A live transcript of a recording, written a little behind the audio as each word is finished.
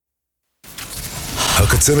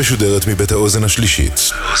הקצה משודרת מבית האוזן השלישית.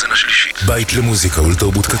 בית למוזיקה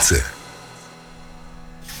ולתרבות קצה.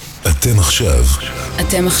 אתם עכשיו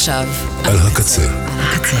על הקצה.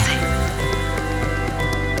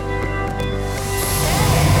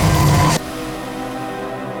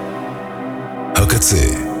 הקצה,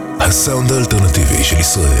 הסאונד האלטרנטיבי של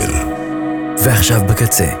ישראל. ועכשיו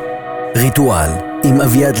בקצה, ריטואל עם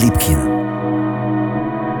אביעד ליפקין.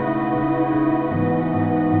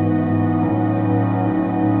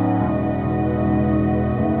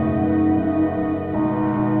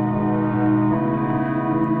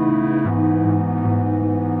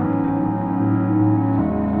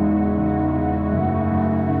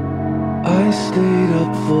 I stayed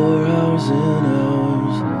up for hours and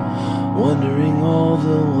hours, wondering all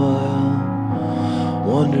the while,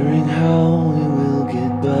 wondering how we will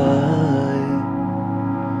get by.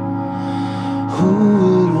 Who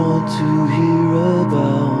would want to hear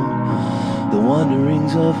about the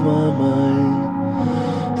wanderings of my mind?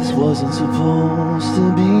 This wasn't supposed to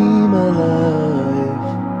be my life.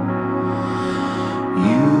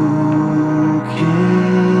 You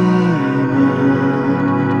came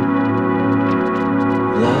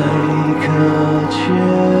like a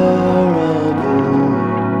cherubim,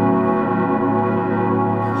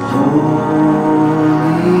 holy,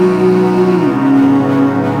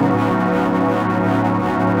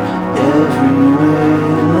 every way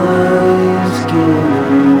life's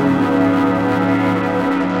given.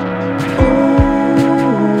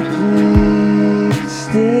 Oh, please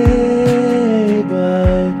stay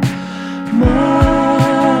by my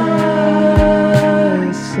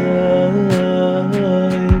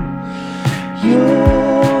side.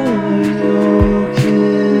 Your yoke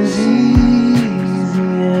is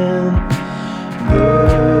easy and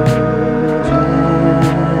burden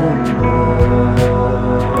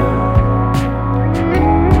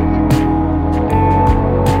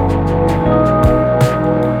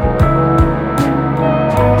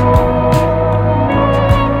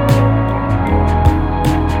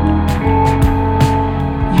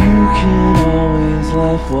You can always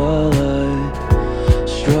laugh while I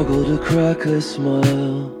struggle to crack a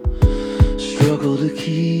smile, struggle to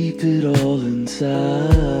keep it all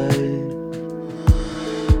inside.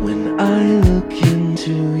 When I look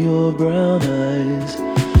into your brown eyes,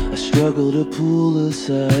 I struggle to pull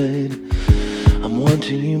aside. I'm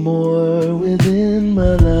wanting you more within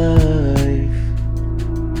my life.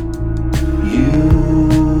 You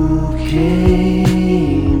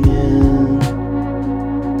came in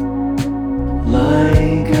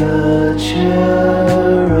like a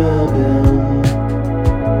cherubim,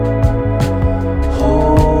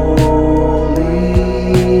 holy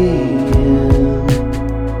in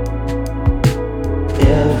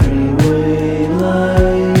every way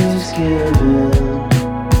life's given.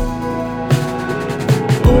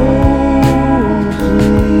 Oh,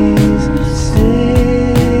 please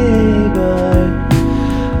stay by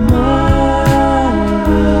my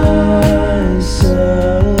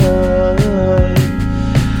side.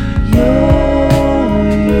 Your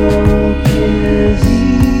yoke is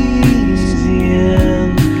easy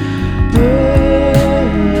and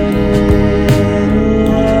burden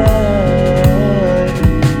light.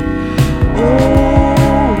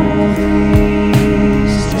 All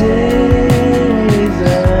these days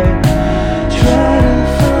I try to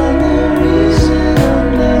find the reason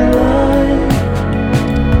underlying.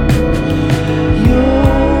 Your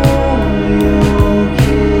yoke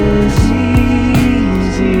is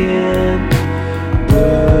easy and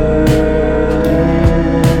burden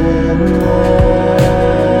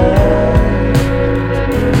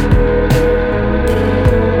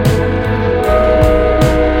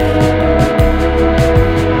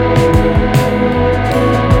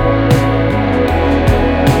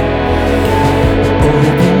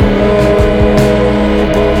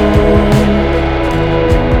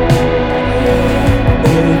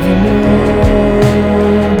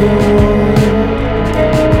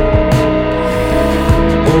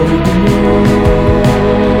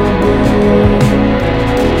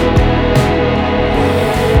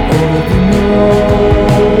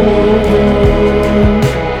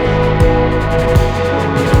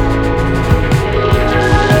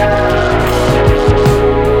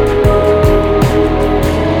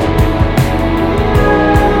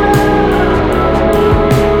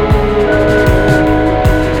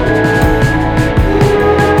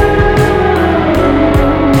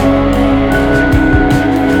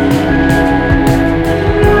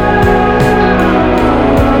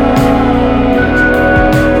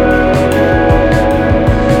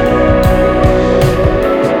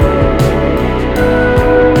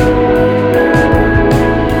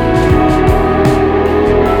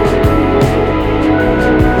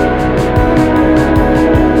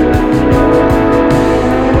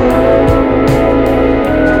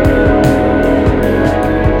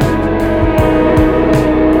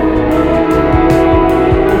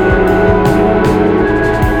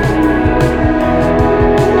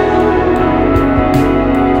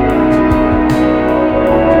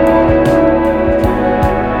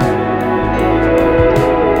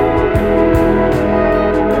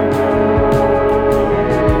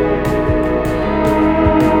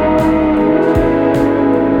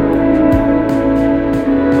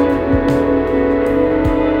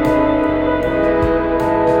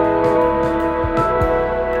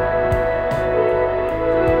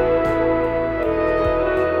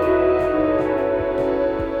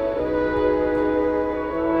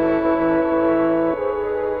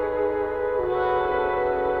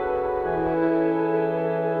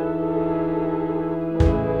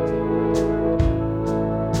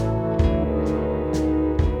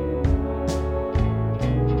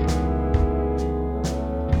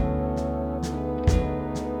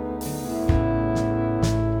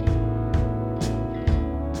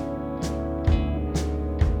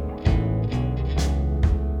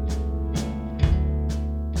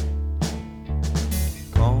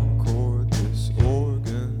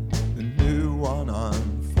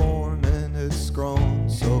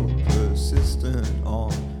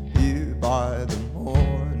on you. By the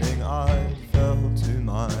morning I fell to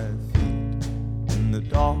my feet, and the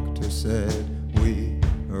doctor said we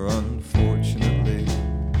are unfortunately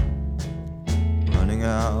running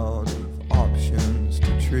out of options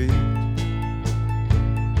to treat.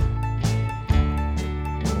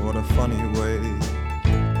 What a funny way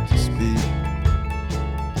to speak.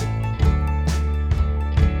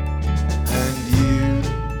 And you,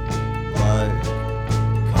 like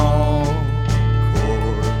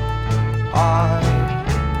Concord, I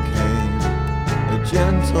came, a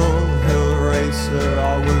gentle hill racer.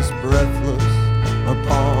 I was breathless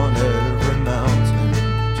upon every mountain,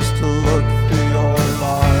 just to look through your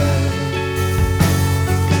light.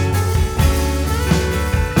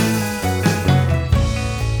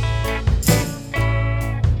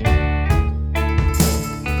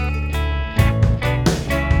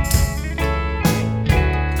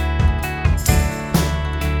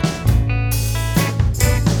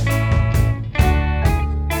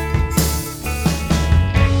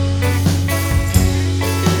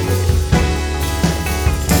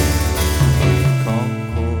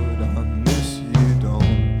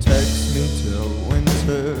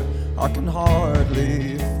 I can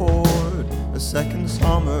hardly afford a second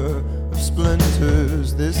summer of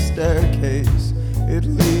splinters. This staircase, it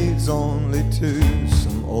leads only to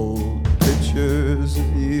some old pictures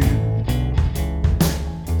of you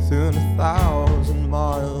through a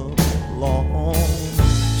 1,000-mile long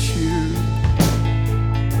tube.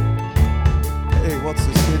 Hey, what's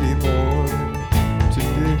the city boy to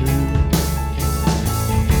do?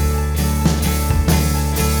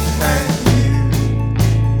 And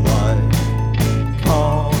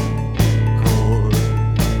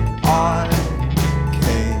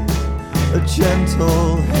a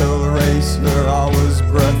gentle hill racer, I was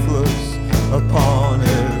breathless upon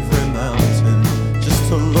every mountain, just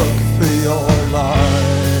to look for your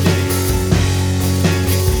light.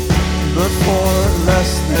 But for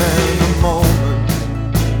less than a moment,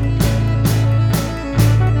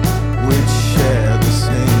 we'd share the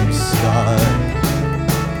same sky,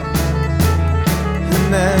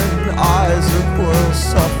 and then Isaac will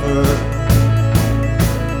suffer.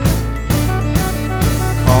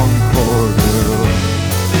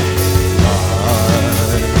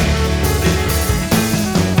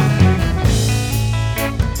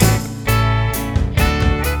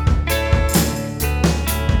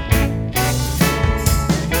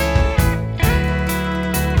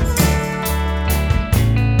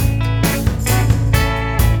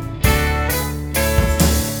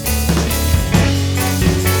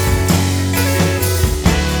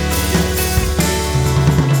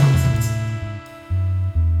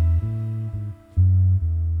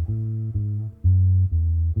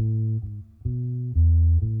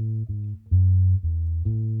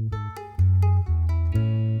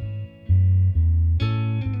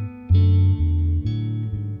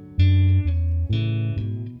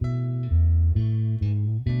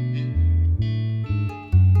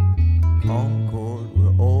 Concord,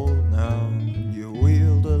 we're old now, and you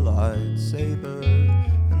wield a lightsaber,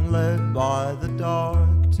 and led by the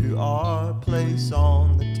dark to our place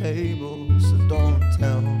on the table. So don't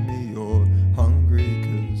tell me you're hungry,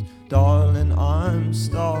 'cause darling, I'm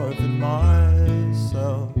starving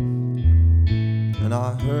myself. And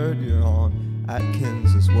I heard you're on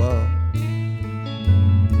Atkins as well.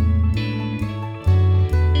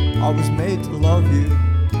 I was made to love you,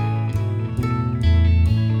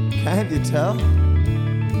 can't you tell?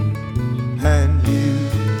 And you,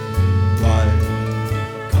 like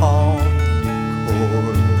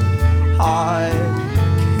Concord, I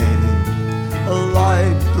came, a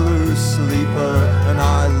light blue sleeper, and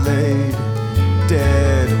I laid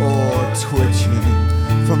dead or twitching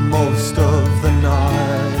for most of the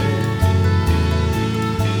night.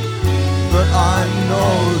 But I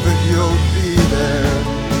know that you'll be there,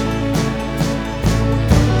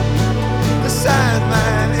 the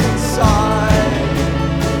Sandman inside.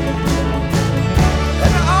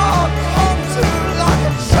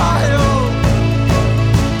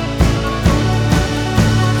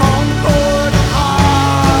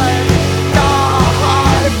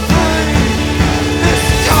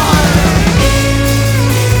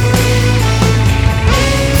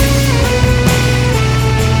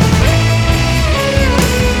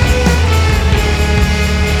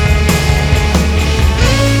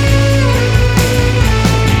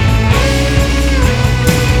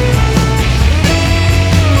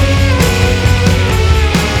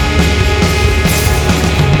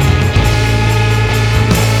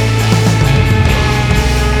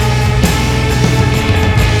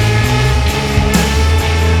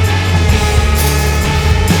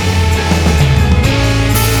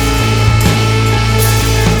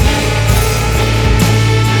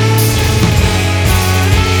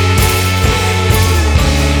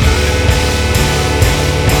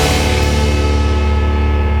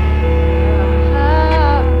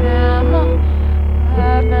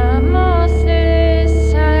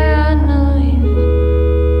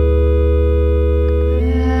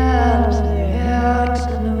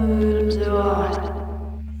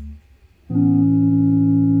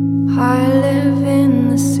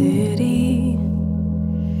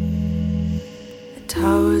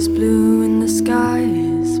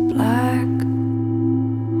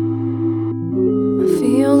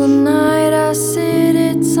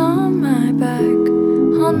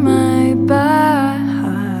 my back.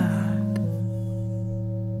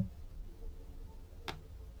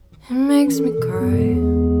 It makes me cry.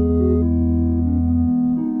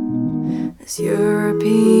 This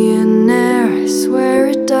European air, I swear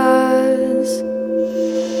it does.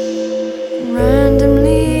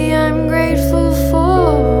 Randomly I'm grateful for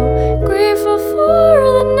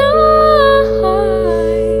the night.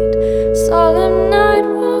 Solemn night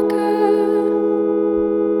walker,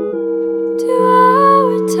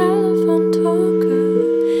 2-hour telephone talker.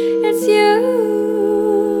 It's you,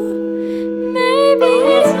 maybe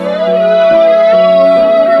it's you.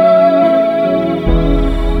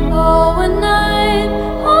 Oh, one night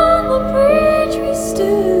on the bridge we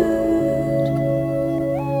stood,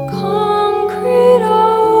 concrete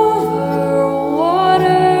over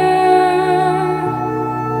water.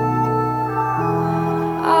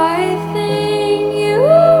 I think you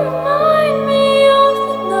remind me of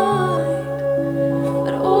the night,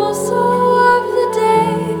 but also of the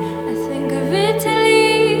day. I think of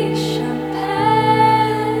Italy, champagne.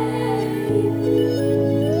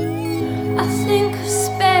 I think of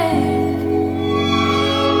Spain.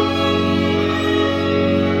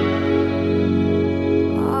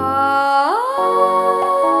 I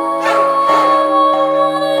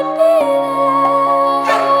wanna be there.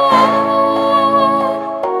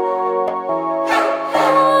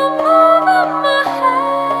 Over my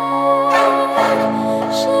head.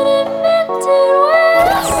 Should have meant it when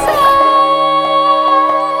I said.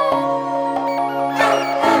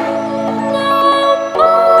 Now I'm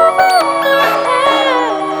over my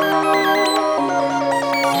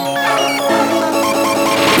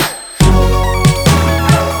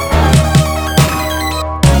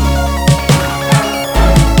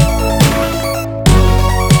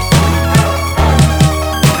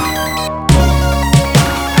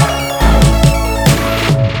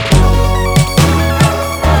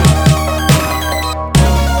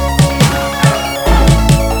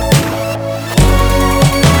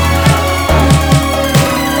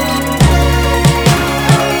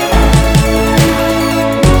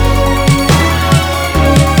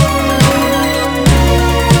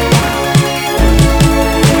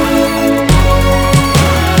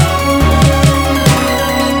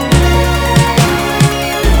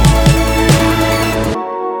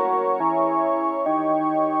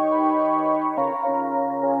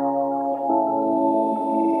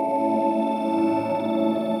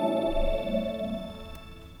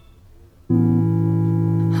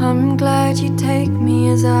I'm glad you take me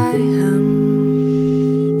as I am,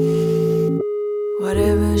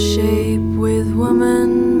 whatever shape, with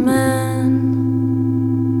woman, man,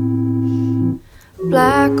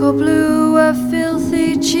 black or blue, a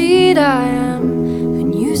filthy cheat I am,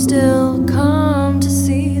 and you still come to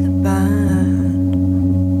see the band.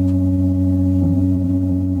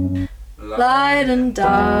 Light and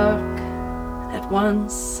dark at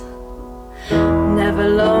once, never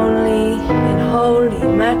lonely in holy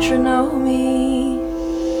matrimony.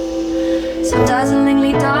 So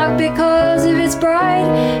dazzlingly dark because of its bright,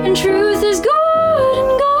 and truth is good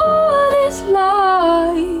and God is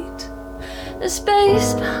light. The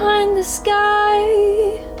space behind the sky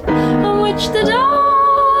on which the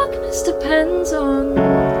darkness depends on,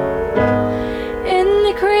 in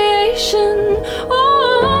the creation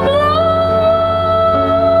of light.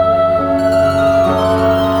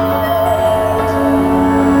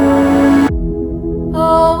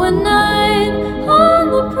 Oh, one night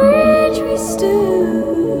on the bridge we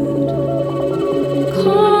stood,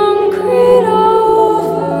 concrete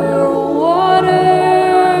over water.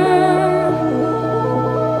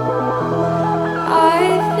 I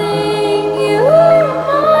think you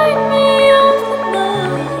remind me of the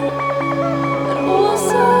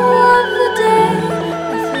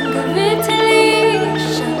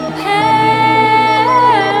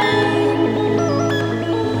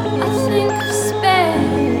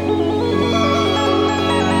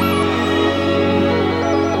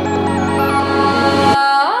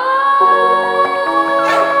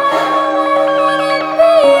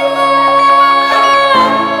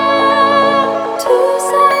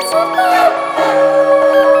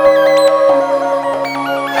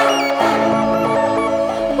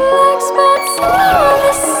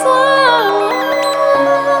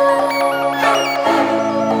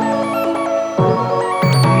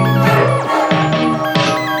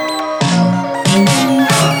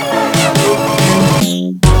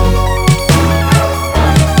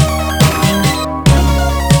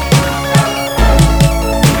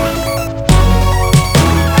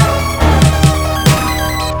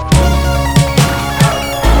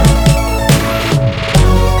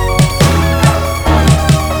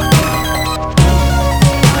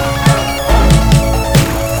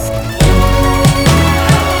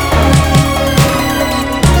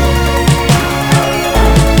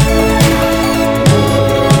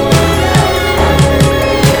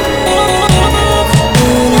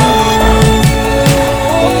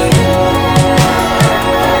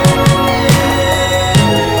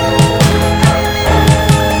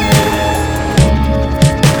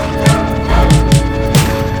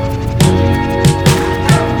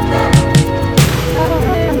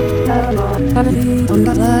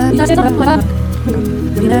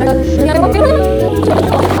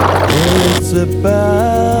It's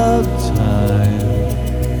about time.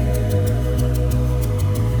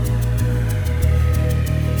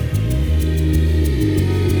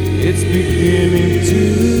 It's beginning to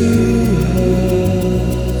hurt.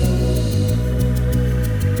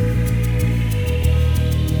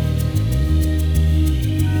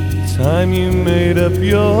 Time you made up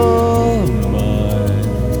your mind.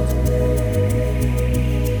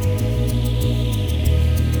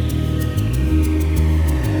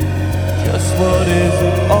 Just what is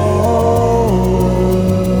it all worth?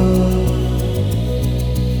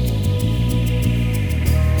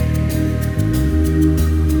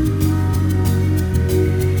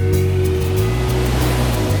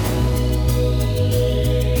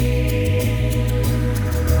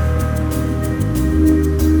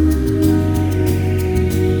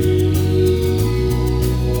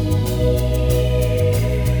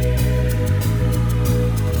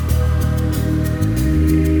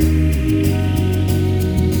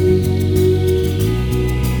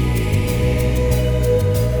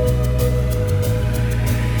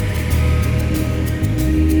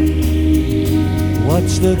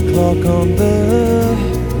 Watch the clock on the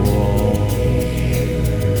wall.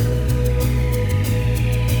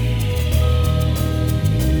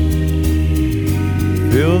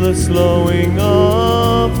 Feel the slowing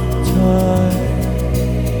of time.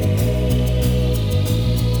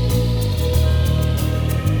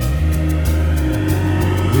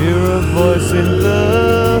 Hear a voice in the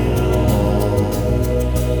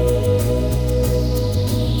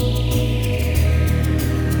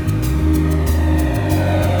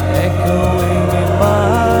echoing in my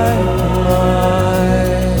mind.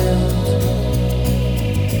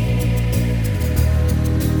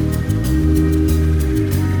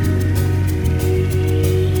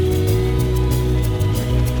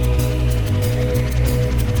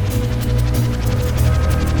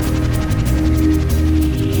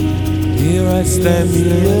 Here I stand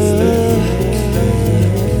here,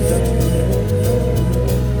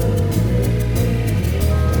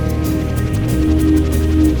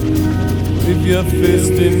 with your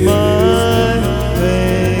fist in my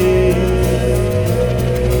face.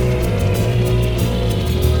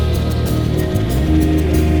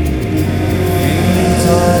 Feeling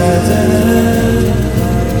tired and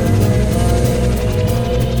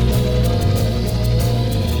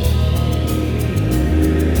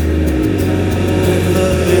with the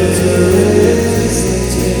bitterest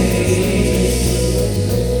taste.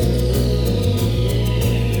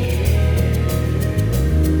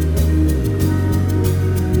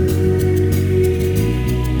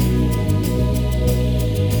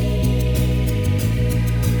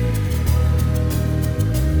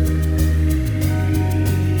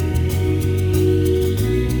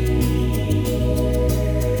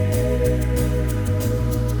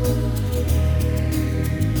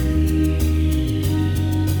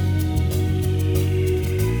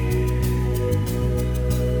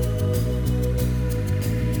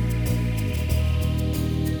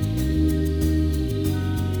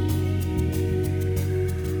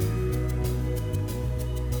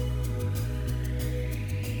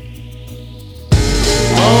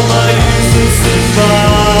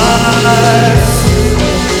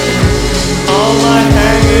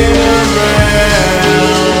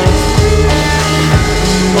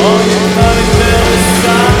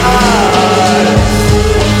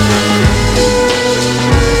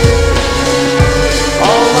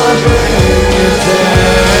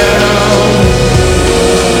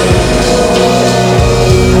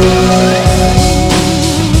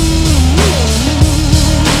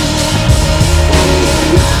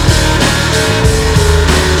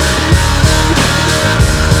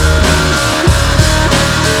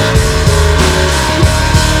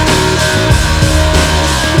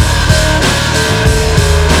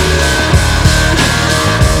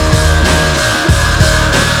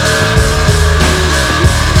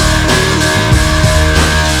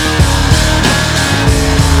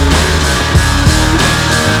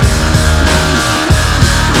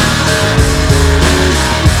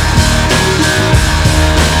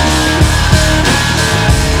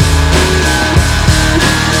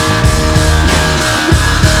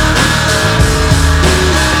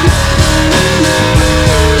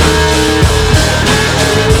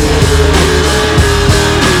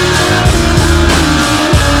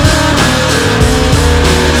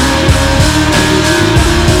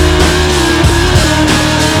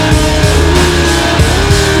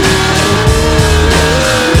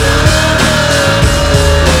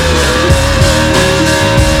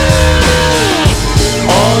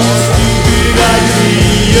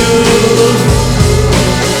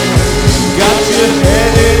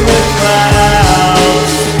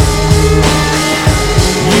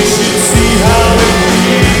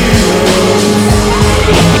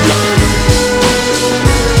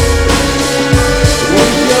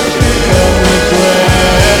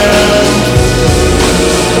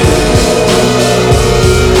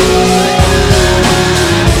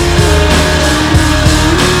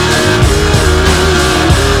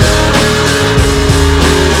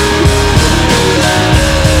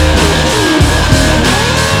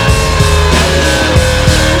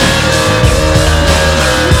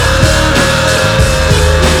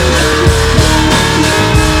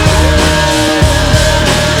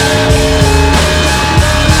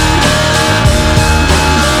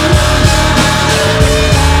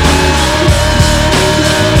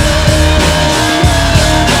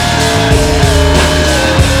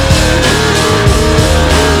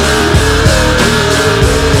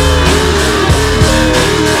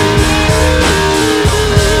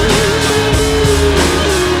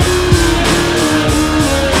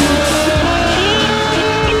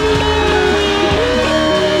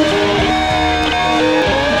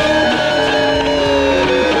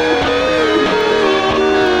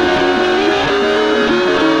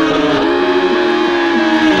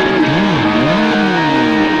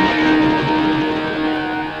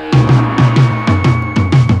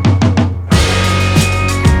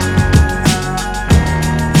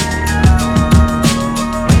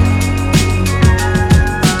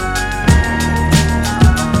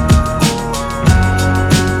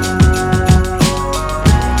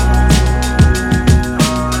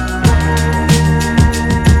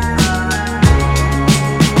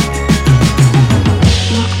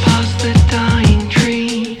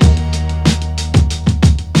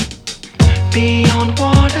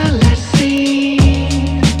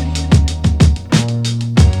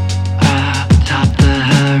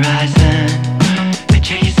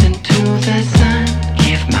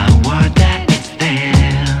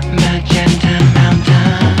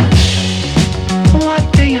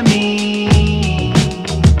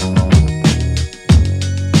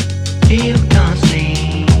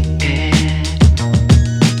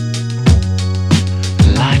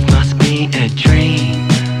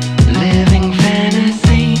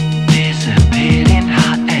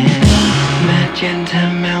 Magenta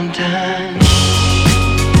Mountain.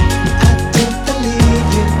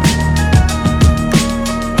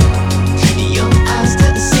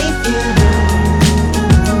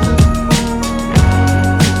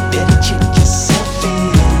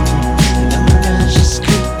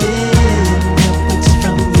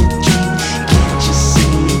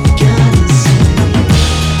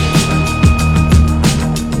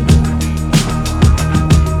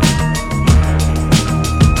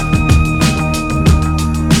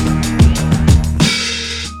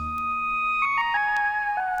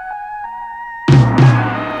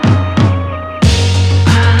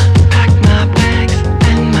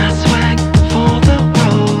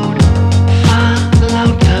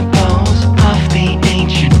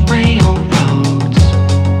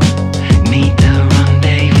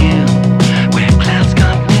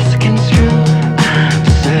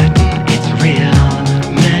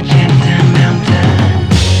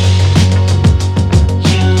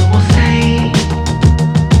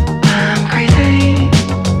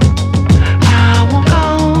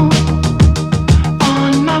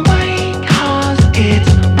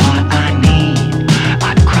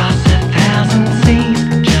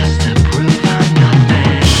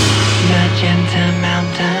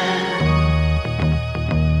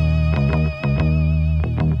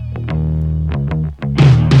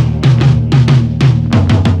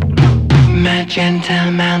 Magenta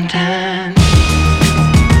Mountain.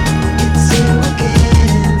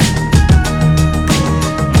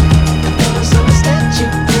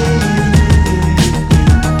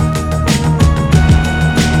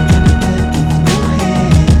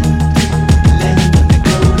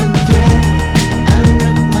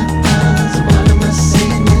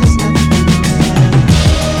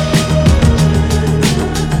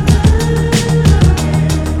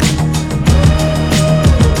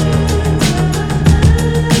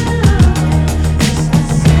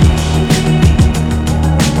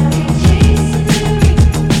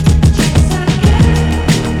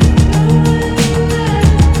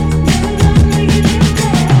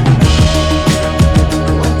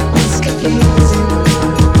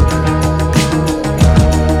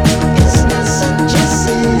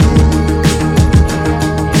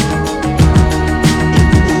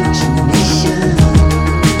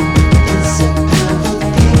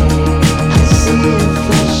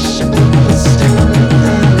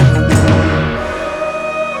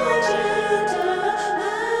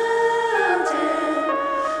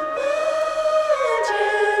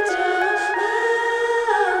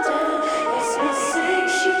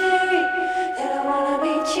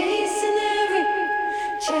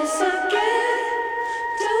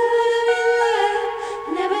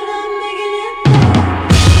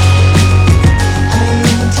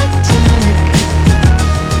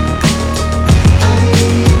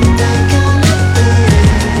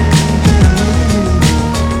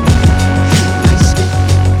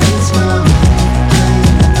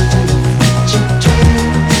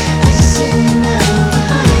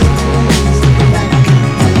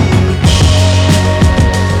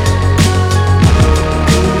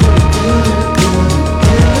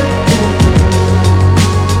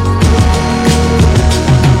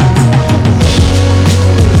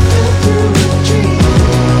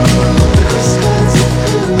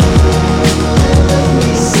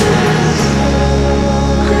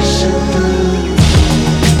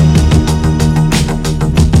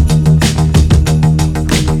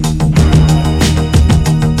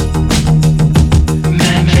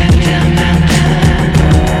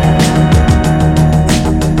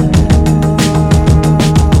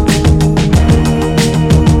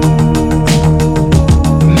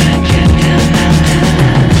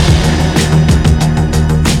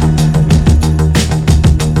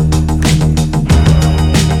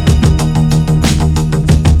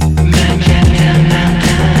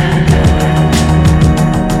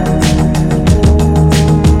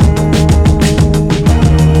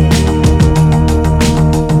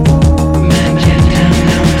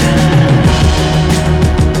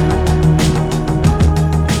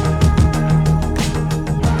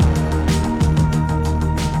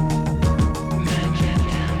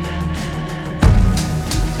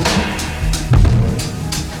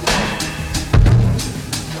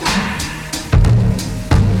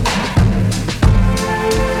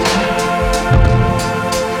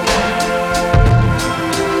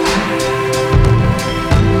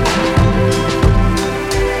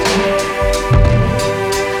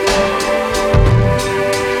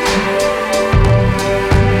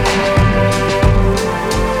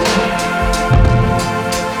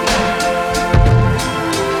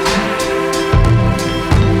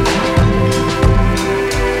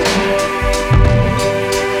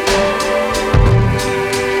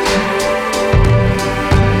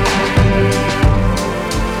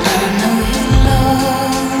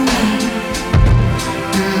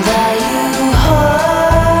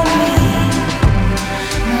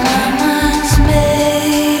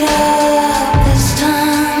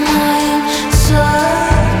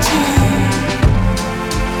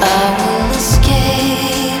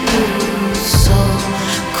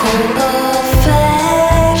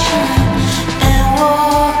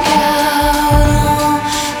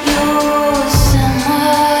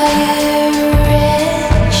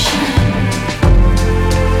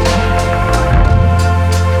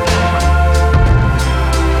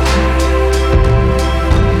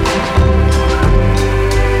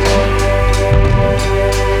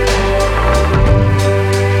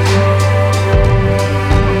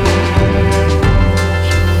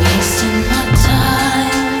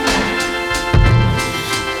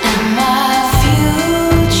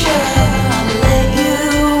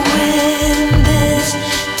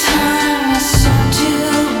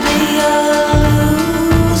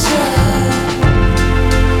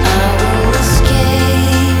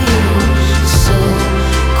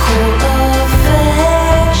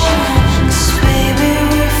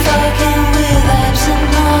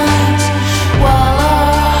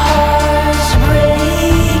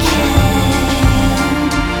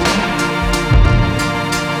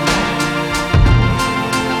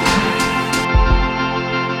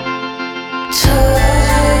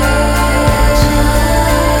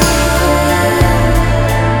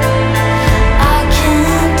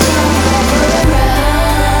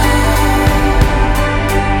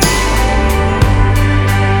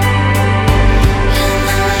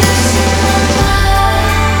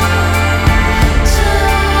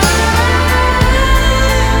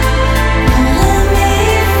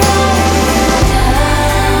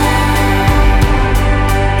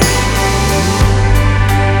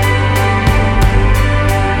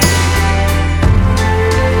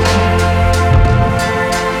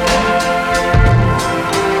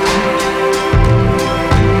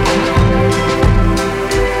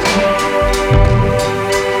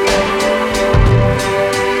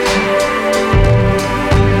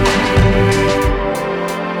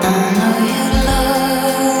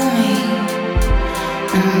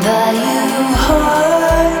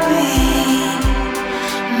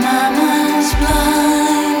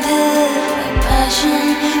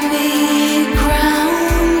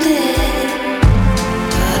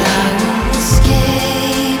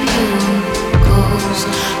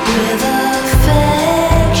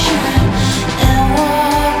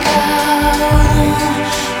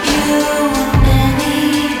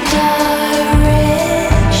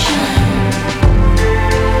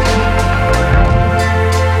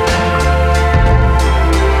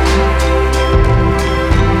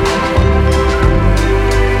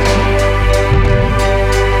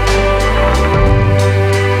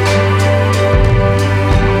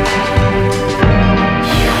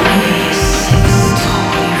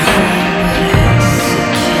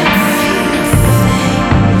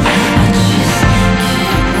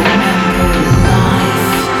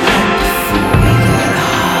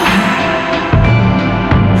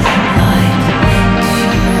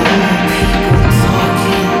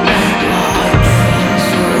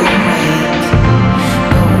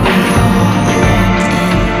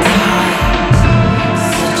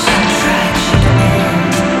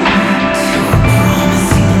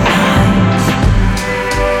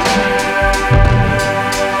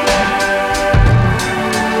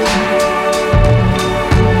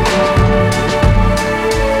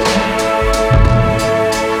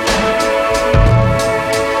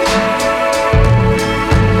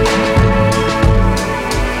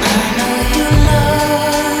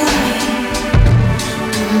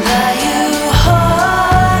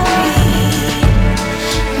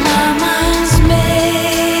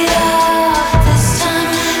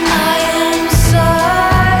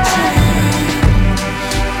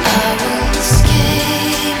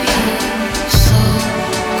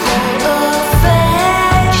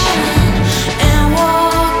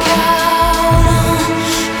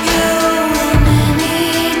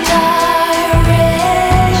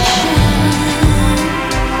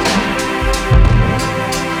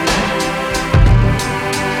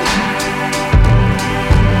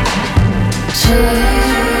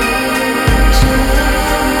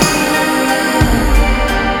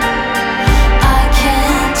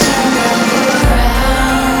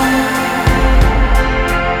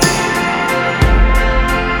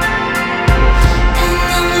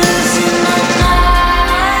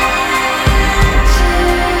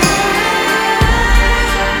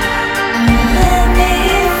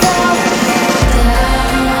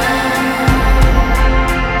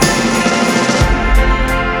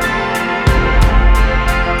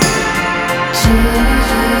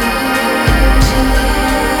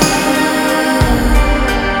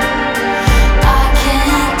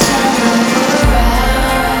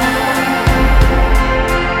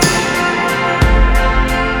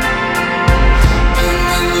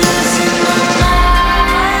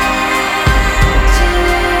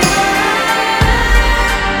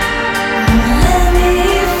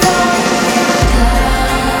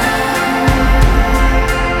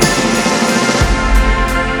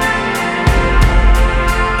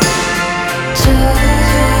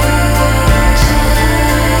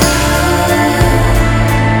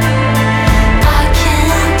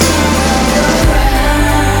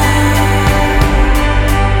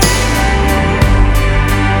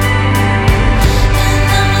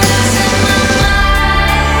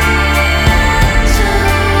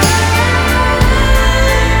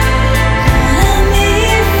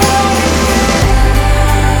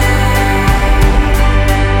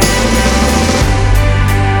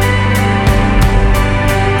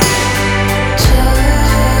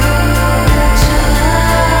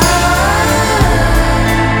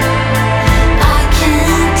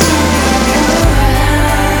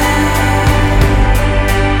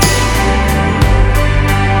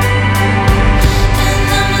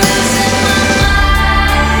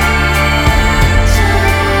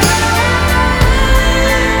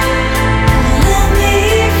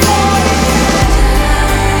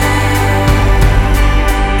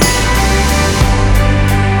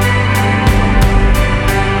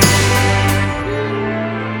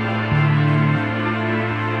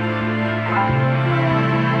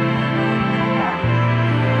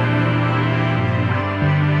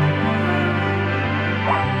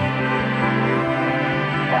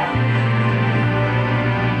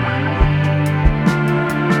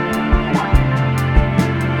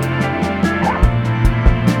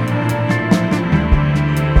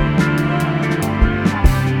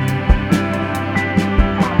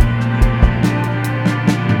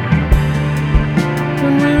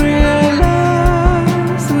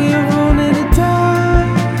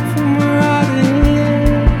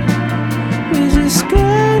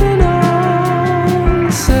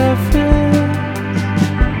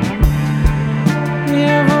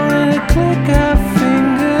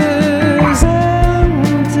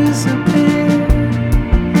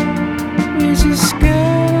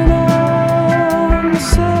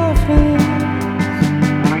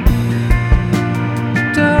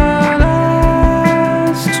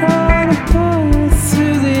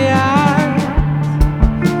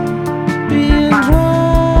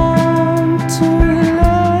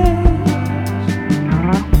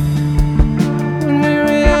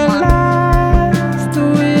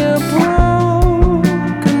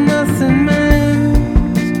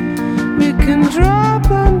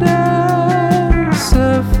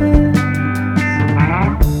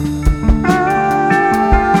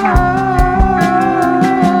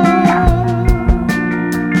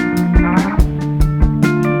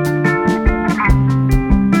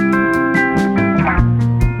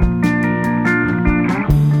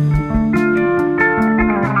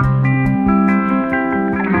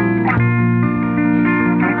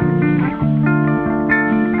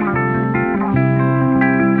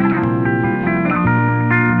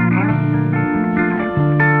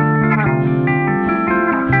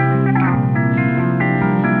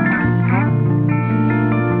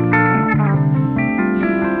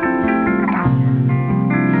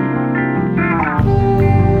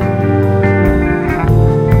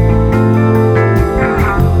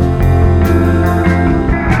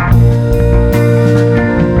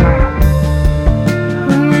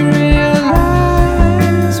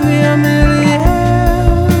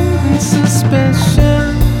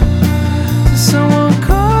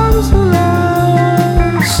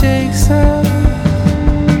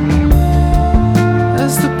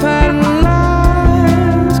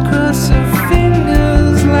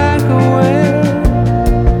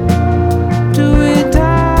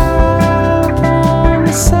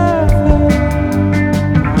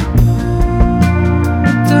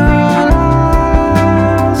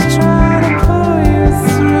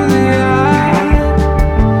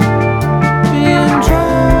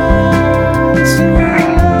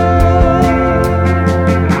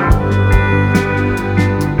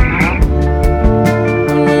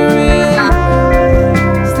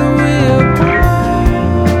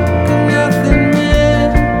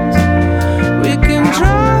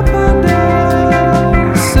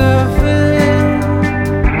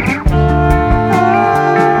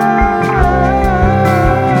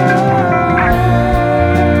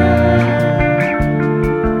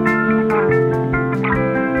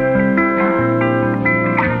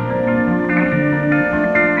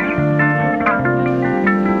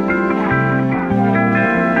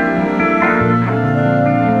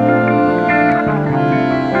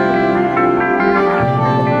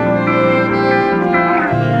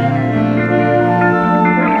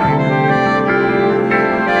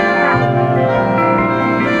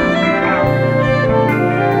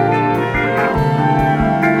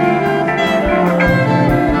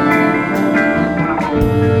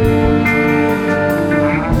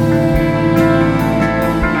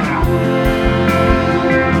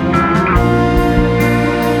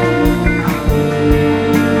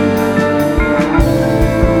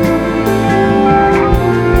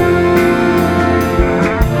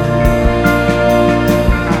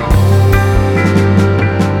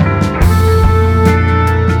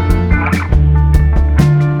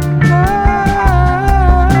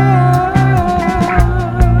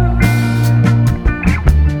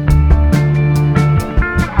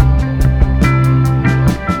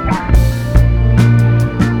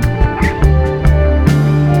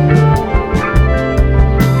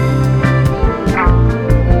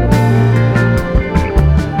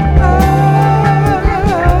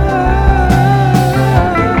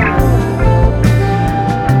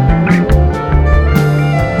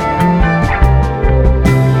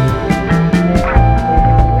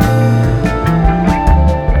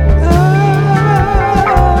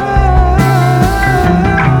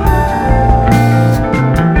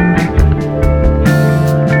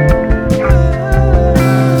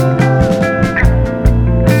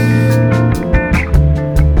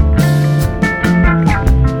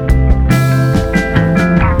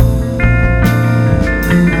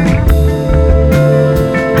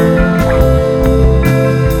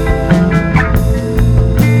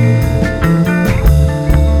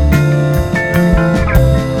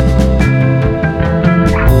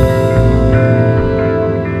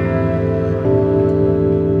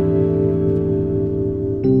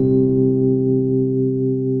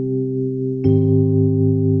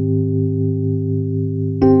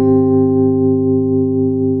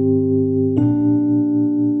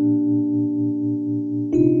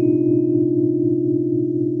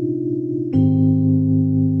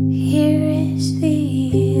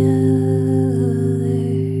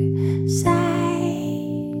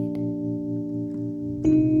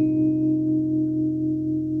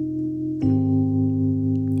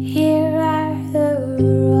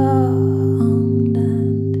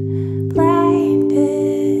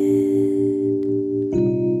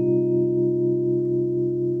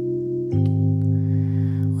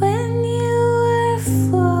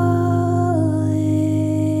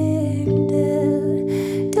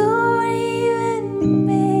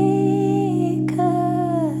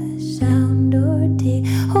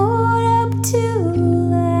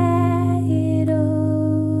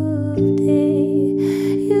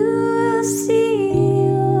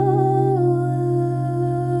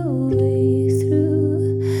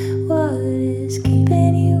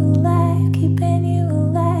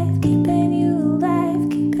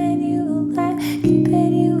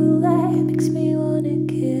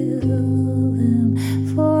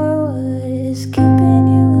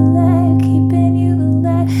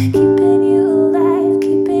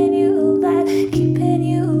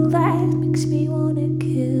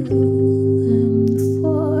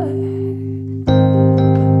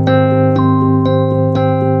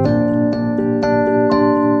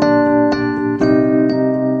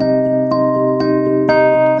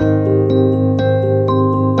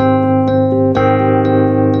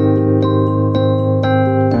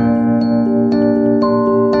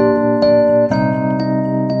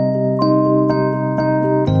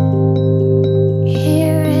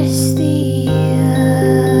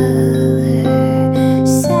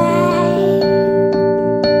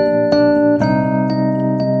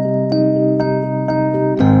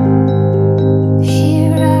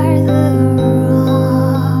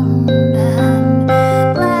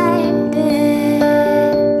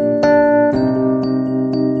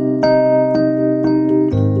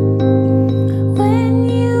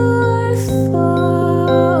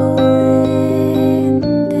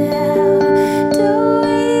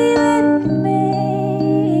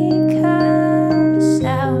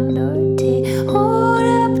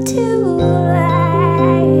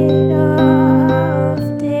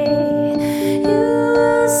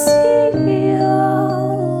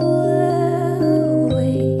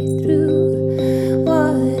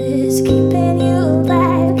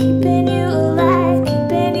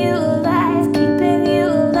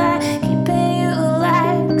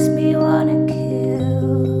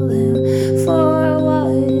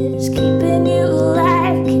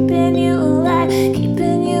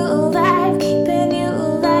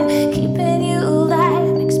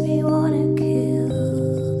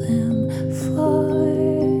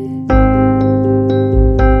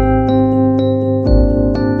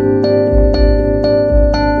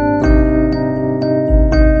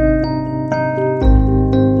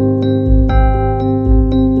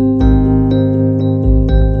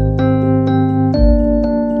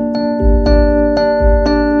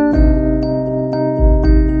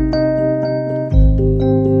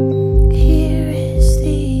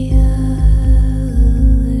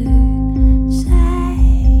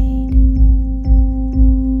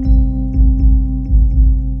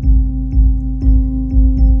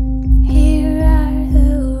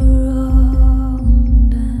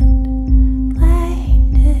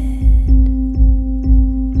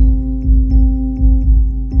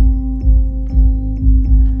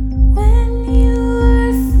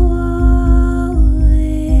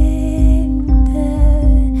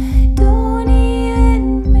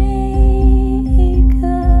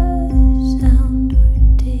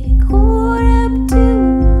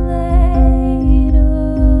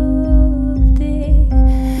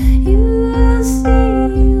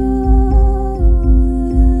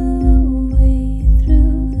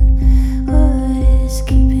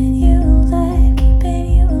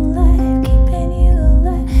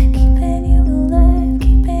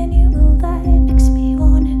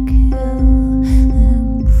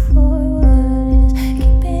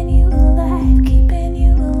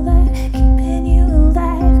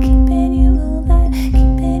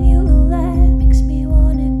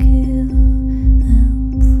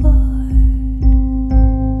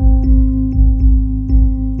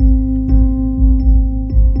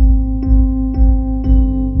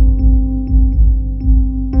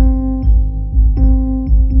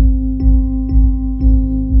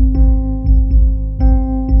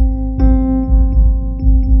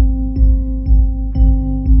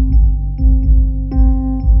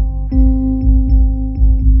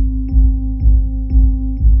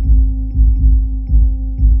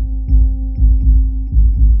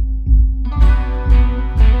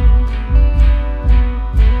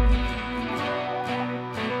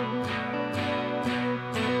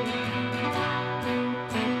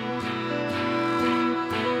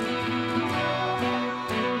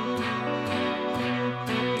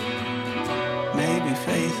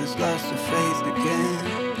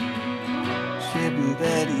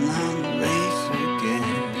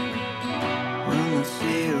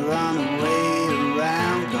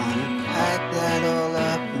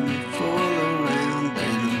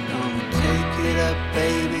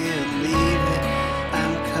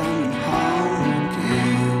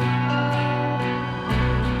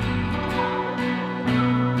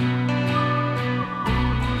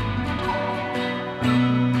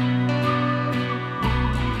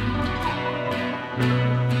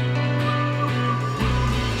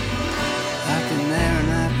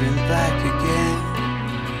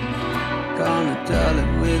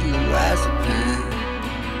 with lorazepam.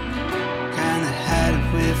 Kinda had it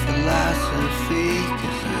with philosophy,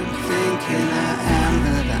 'cause I'm thinking I am,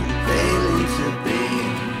 but I'm failing to be.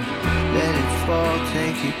 Let it fall,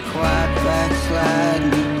 take it quiet, backslide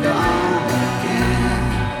and gone again.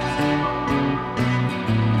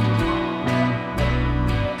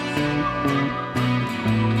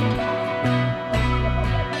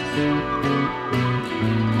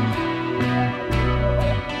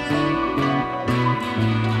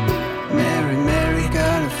 Mary, Mary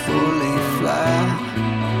got a four-leaf flower.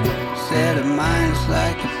 Said her mind's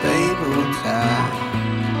like a Babel tower.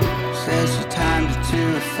 Says she timed it to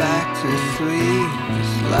a factor 3.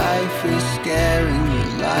 This life is scaring the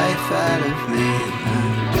life out of me. I'm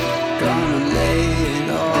gonna lay it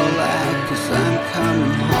all out, 'cause I'm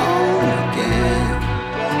coming home again.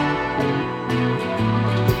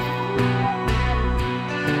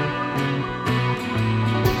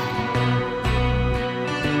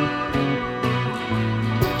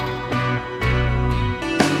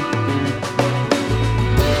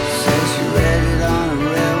 Said she read it on a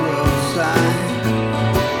railroad sign.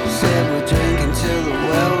 Said we're drinking till the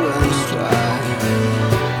well runs dry.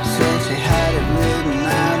 Said she had it written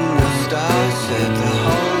out in the stars. Said the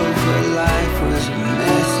whole of her life was a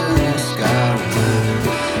mess and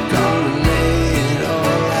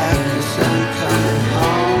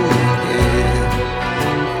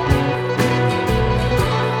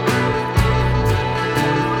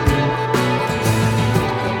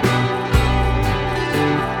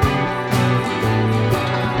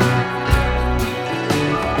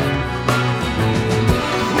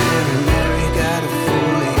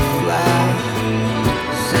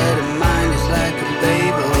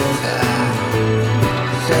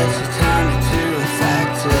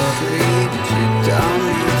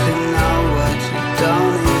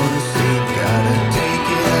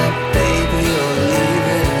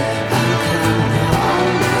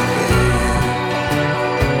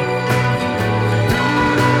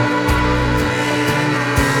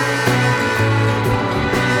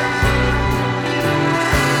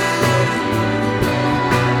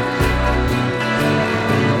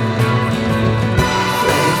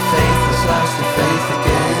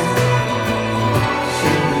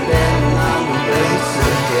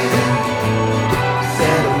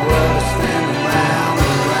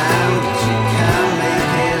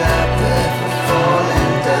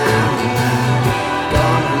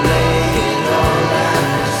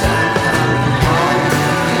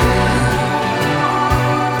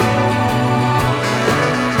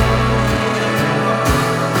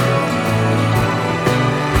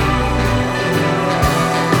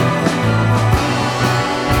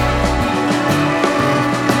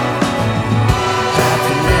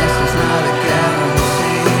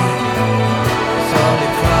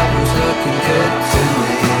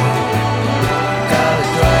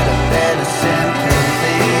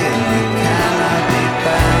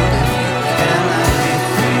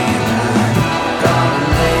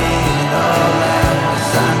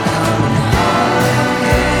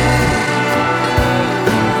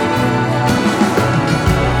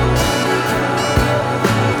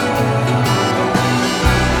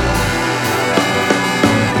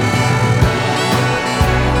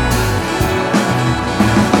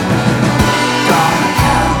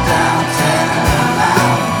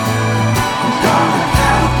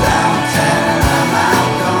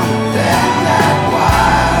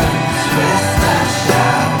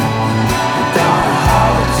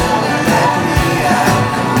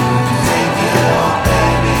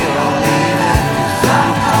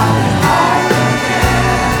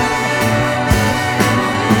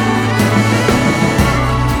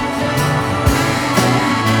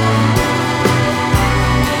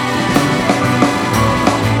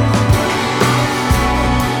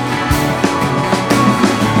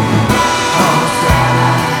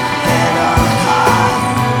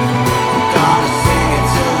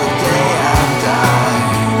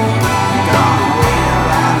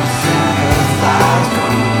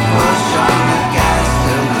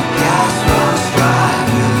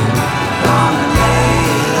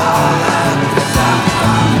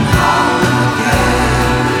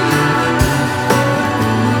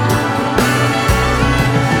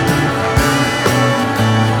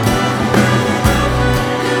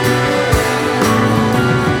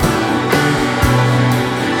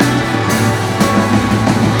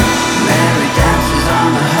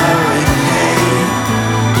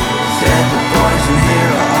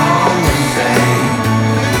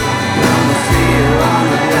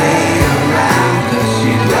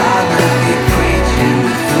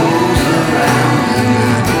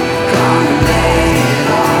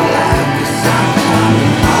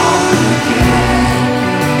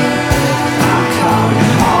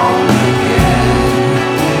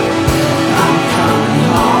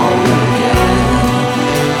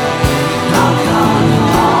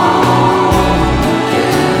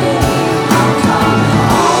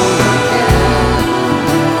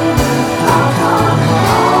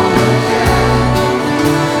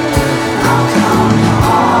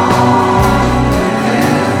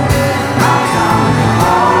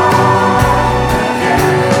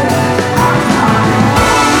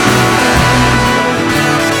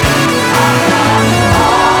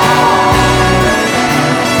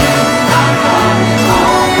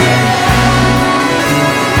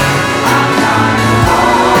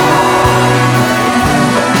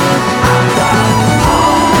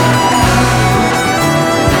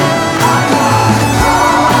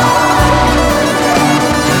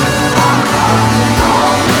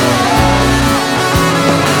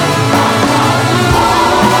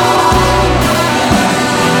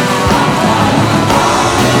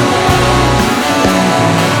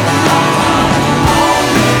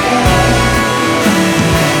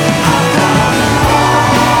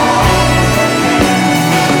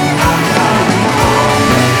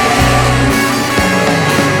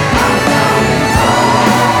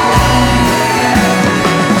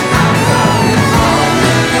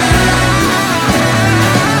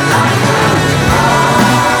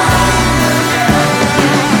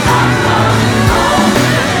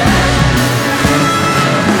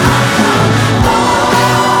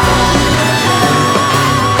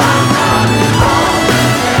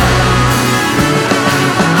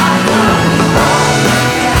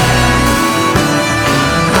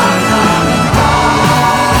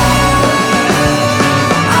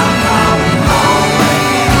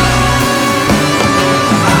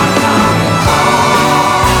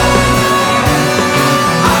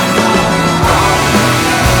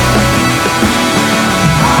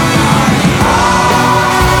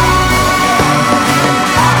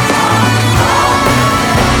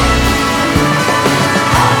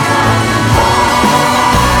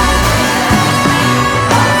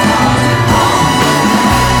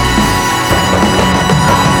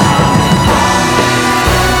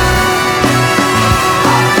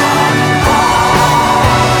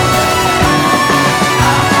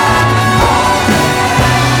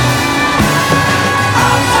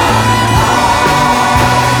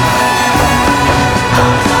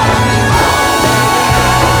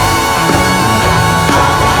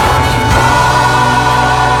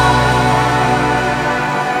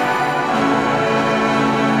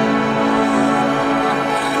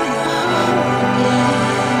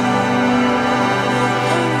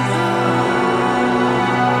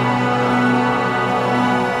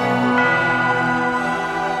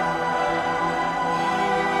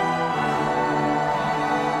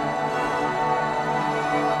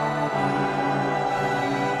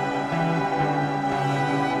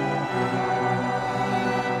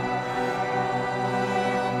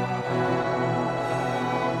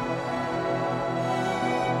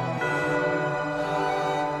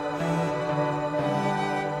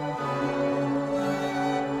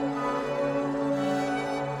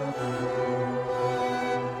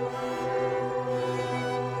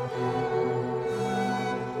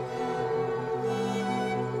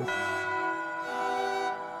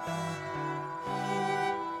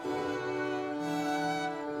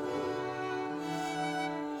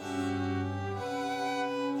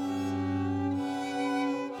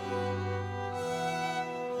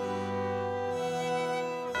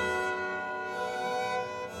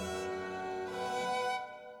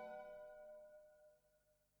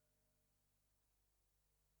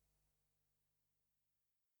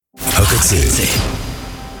הקצה.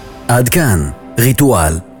 עד כאן,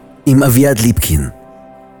 ריטואל עם אביעד ליפקין.